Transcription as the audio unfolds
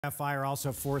Fire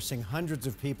also forcing hundreds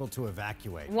of people to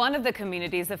evacuate. One of the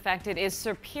communities affected is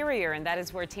Superior, and that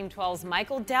is where Team 12's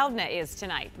Michael Doudna is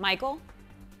tonight. Michael?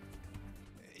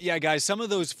 Yeah, guys, some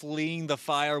of those fleeing the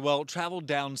fire, well, traveled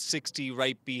down 60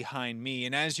 right behind me.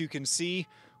 And as you can see,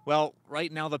 well,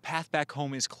 right now the path back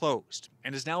home is closed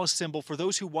and is now a symbol for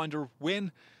those who wonder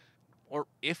when or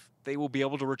if they will be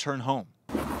able to return home.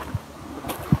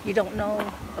 You don't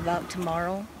know about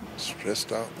tomorrow.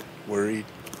 Stressed out, worried,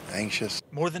 anxious.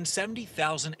 More than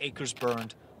 70,000 acres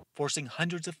burned, forcing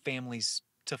hundreds of families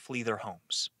to flee their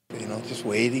homes. You know, just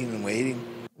waiting and waiting.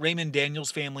 Raymond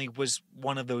Daniel's family was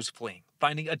one of those fleeing,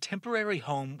 finding a temporary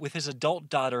home with his adult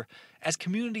daughter as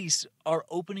communities are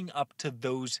opening up to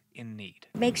those in need.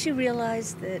 Makes you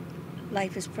realize that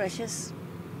life is precious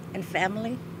and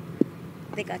family,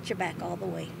 they got your back all the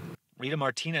way. Rita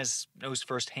Martinez knows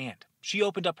firsthand. She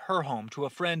opened up her home to a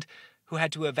friend who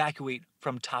had to evacuate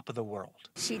from top of the world.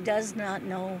 She does not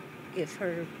know if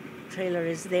her trailer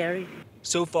is there.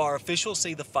 So far, officials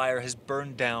say the fire has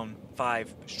burned down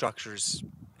 5 structures,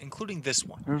 including this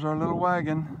one. Here's our little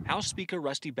wagon. House Speaker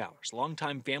Rusty Bowers'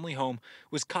 longtime family home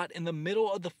was caught in the middle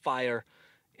of the fire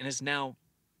and is now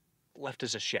left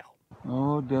as a shell.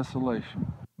 Oh,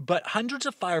 desolation. But hundreds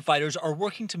of firefighters are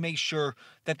working to make sure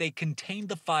that they contain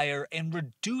the fire and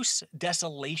reduce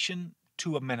desolation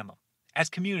to a minimum, as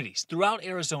communities throughout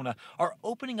Arizona are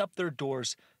opening up their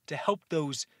doors to help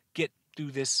those get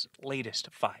through this latest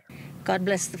fire. God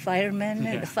bless the firemen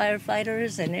and the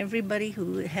firefighters and everybody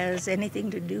who has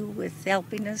anything to do with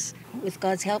helping us. With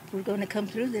God's help, we're going to come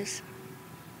through this.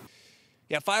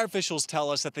 Yeah, fire officials tell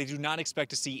us that they do not expect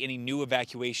to see any new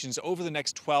evacuations over the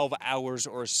next 12 hours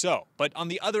or so. But on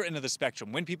the other end of the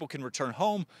spectrum, when people can return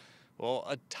home, well,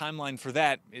 a timeline for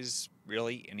that is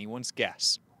really anyone's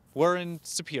guess. We're in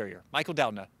Superior. Michael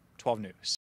Doudna, 12 News.